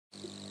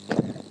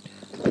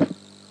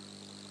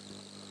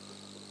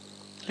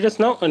Let us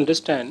now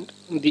understand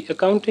the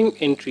accounting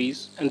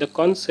entries and the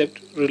concept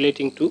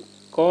relating to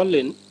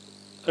call-in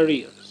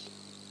arrears.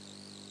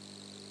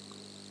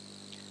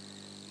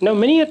 Now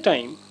many a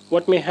time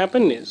what may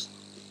happen is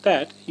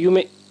that you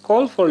may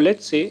call for,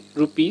 let's say,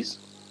 rupees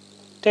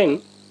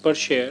 10 per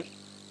share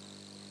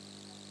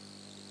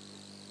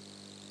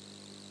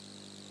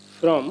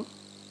from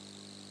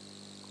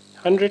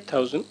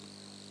 100,000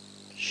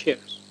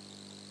 shares.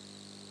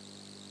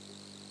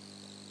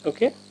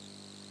 Okay,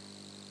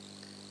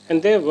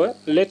 and there were,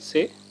 let's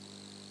say,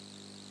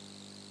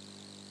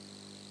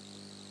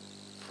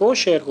 4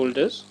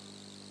 shareholders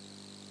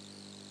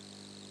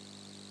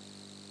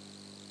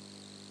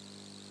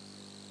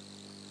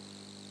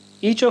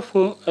each of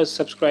whom has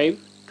subscribed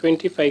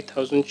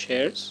 25,000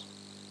 shares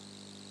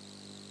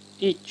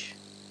each.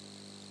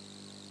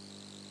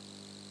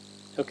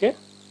 Okay,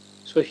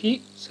 so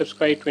he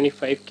subscribed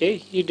 25k,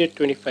 he did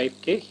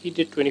 25k, he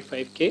did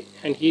 25k,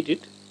 and he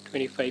did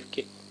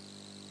 25k.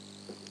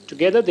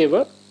 Together they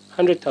were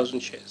 100,000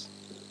 shares.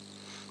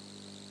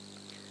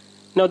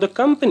 Now the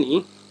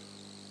company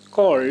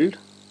called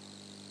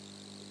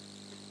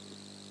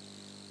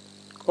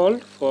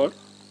for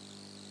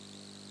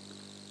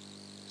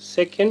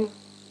second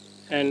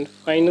and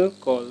final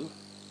call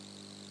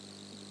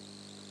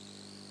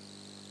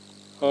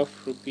of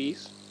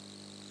rupees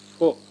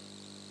 4.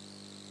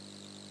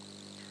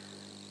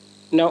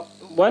 Now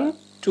 1,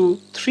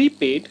 2, 3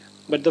 paid,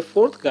 but the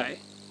 4th guy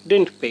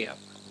didn't pay up.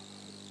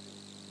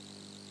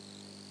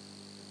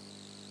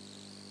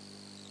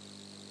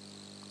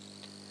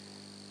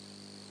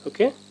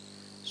 Okay,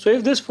 so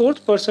if this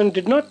 4th person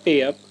did not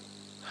pay up,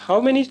 how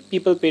many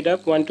people paid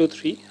up? 1, 2,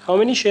 3. How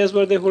many shares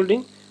were they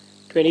holding?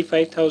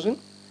 25,000.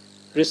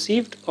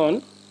 Received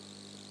on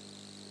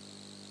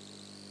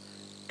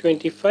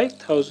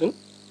 25,000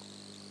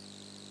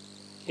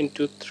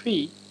 into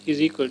 3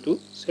 is equal to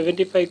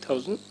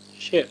 75,000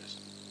 shares.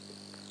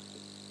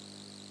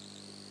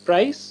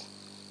 Price,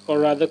 or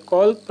rather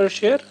call per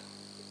share.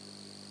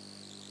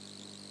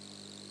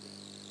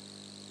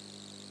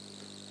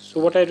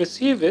 So what I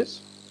receive is,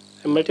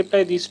 I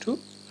multiply these two,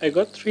 I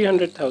got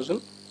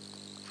 300,000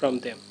 from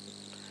them.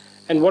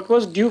 And what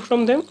was due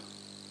from them?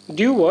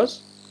 Due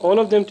was all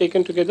of them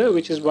taken together,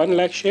 which is 1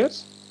 lakh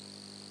shares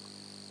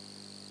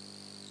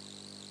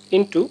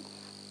into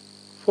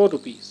 4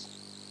 rupees.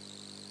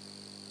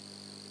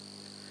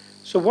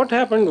 So what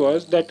happened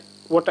was that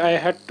what I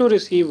had to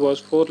receive was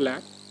 4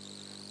 lakh.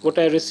 What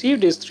I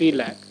received is 3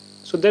 lakh.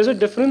 So there's a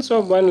difference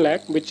of 1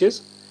 lakh which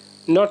is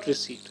not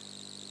received.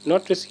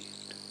 Not received.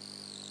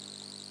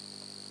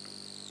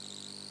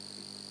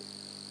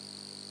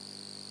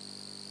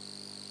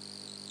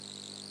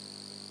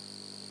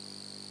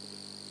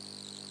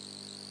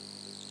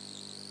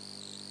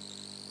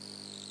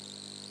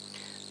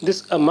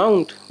 This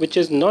amount which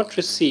is not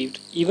received,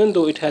 even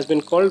though it has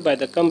been called by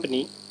the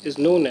company, is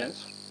known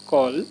as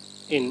call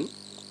in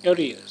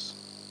arrears.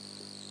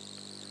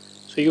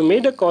 So you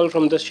made a call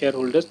from the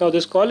shareholders. Now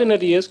this call in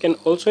arrears can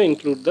also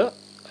include the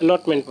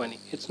allotment money.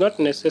 It's not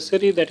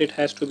necessary that it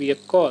has to be a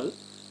call.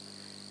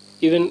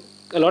 Even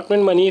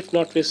allotment money, if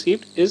not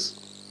received, is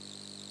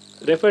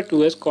referred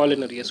to as call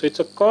in arrears. So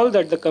it's a call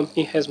that the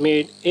company has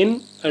made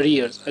in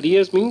arrears.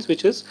 Arrears means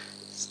which is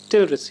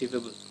still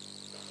receivable.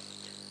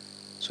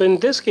 So in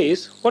this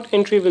case, what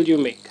entry will you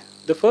make?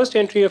 The first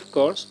entry, of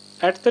course,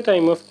 at the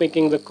time of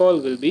making the call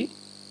will be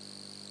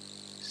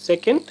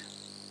second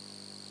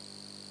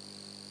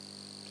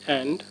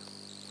and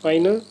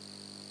final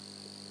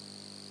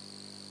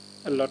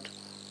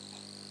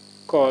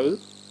call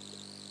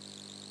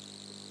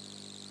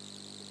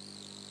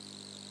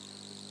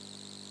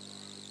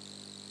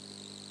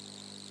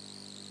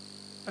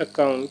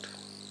account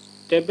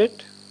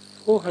debit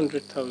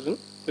 400,000,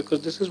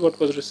 because this is what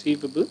was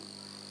receivable,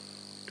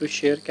 to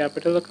share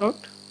capital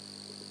account.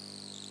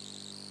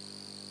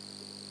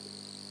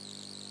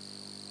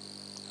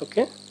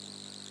 Okay,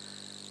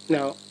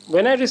 now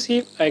when I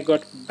receive, I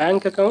got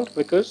bank account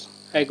because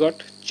I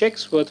got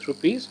checks worth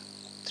rupees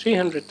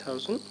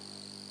 300,000.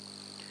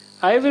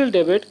 I will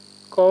debit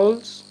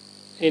calls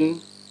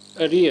in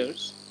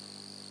arrears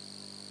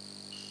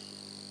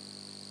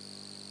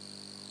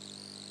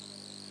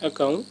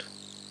account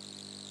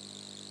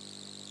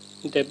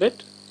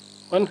debit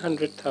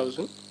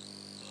 100,000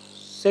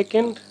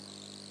 second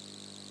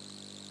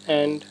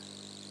and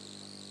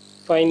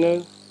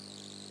final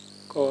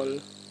call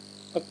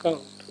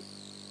account,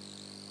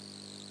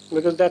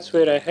 because that's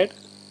where I had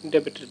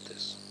debited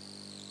this,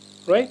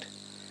 right?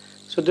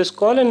 So this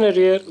call in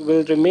arrear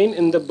will remain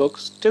in the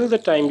books till the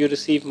time you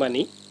receive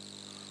money.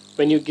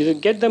 When you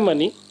get the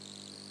money,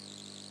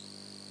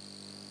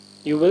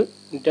 you will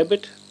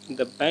debit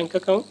the bank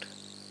account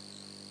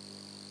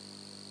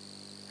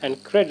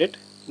and credit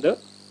the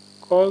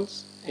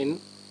calls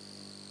in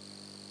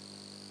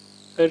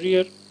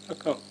arrear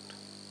account.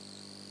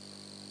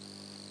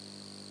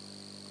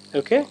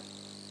 Okay,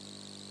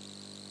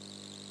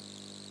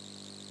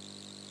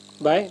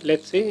 by,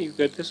 let's say, you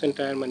get this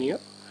entire money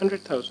of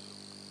 100,000.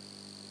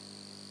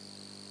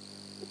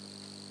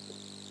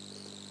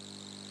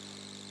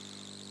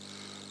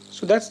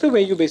 So that's the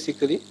way you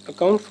basically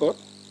account for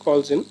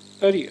calls in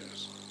arrears.